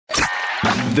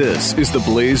This is the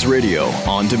Blaze Radio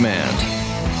on demand.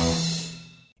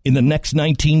 In the next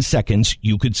 19 seconds,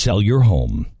 you could sell your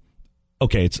home.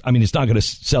 Okay, it's not going to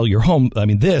sell your home,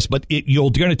 but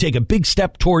you're going to take a big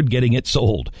step toward getting it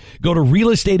sold. Go to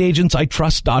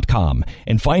realestateagentsitrust.com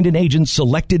and find an agent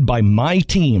selected by my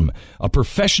team, a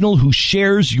professional who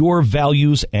shares your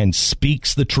values and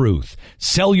speaks the truth.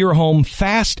 Sell your home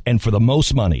fast and for the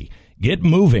most money. Get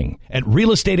moving at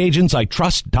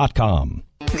realestateagentsitrust.com.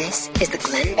 This is the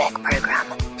Glenn Beck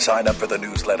Program. Sign up for the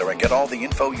newsletter and get all the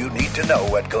info you need to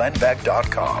know at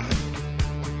glennbeck.com.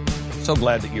 So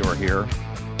glad that you are here.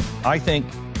 I think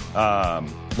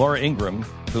Laura Ingraham,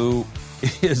 who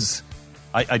is,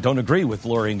 I don't agree with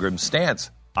Laura Ingram's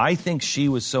stance. I think she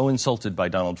was so insulted by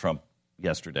Donald Trump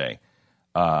yesterday.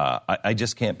 I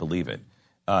just can't believe it.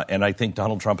 And I think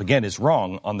Donald Trump, again, is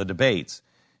wrong on the debates.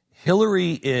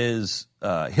 Hillary is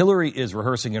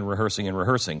rehearsing and rehearsing and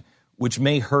rehearsing, which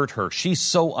may hurt her. She's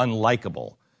so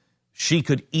unlikable. She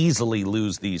could easily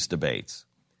lose these debates.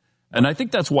 And I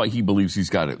think that's why he believes he's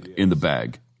got it in the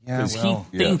bag. Because he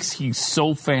thinks he's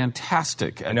so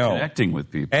fantastic at connecting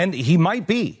with people. And he might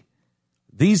be.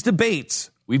 These debates.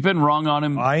 We've been wrong on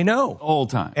him. I know. The whole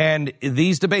time. And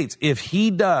these debates, if he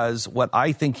does what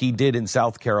I think he did in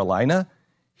South Carolina,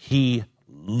 he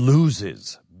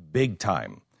loses big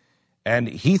time. And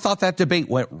he thought that debate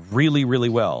went really, really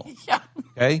well. Yeah.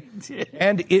 Okay?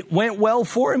 And it went well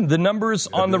for him. The numbers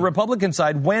on the Republican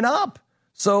side went up.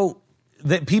 So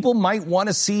that people might want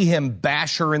to see him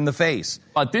bash her in the face.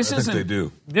 But this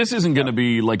isn't going to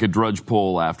be like a drudge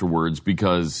poll afterwards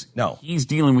because he's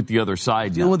dealing with the other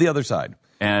side. Dealing with the other side.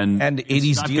 And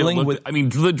he's dealing with...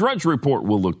 the Drudge Report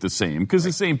will look the same because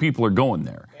the same people are going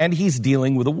there. And he's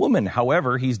dealing with a woman.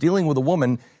 However, he's dealing with a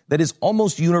woman that is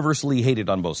almost universally hated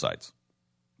on both sides.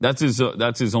 That's his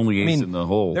only ace in the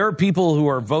hole. There are people who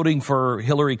are voting for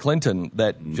Hillary Clinton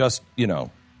that just,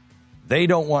 they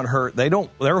don't want her.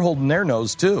 They're holding their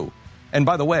nose, too. And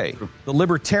by the way, the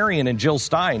Libertarian and Jill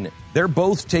Stein, they're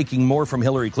both taking more from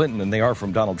Hillary Clinton than they are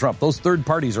from Donald Trump. Those third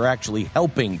parties are actually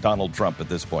helping Donald Trump at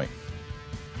this point.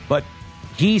 But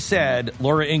he said,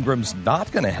 Laura Ingram's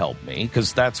not going to help me,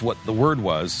 because that's what the word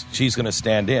was. She's going to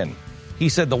stand in. He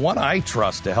said, the one I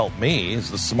trust to help me is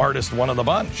the smartest one of the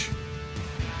bunch.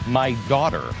 My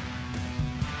daughter.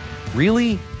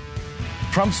 Really?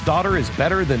 Trump's daughter is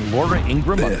better than Laura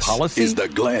Ingraham on policy? This is the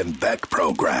Glenn Beck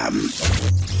Program.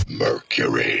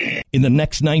 Mercury. In the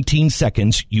next 19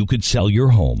 seconds, you could sell your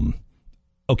home.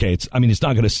 Okay, it's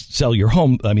not going to sell your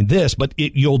home, but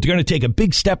you're going to take a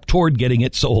big step toward getting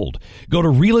it sold. Go to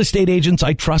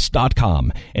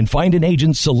realestateagentsitrust.com and find an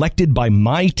agent selected by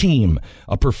my team,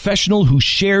 a professional who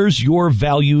shares your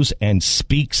values and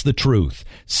speaks the truth.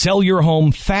 Sell your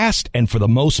home fast and for the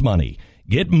most money.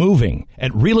 Get moving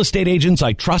at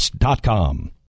realestateagentsitrust.com.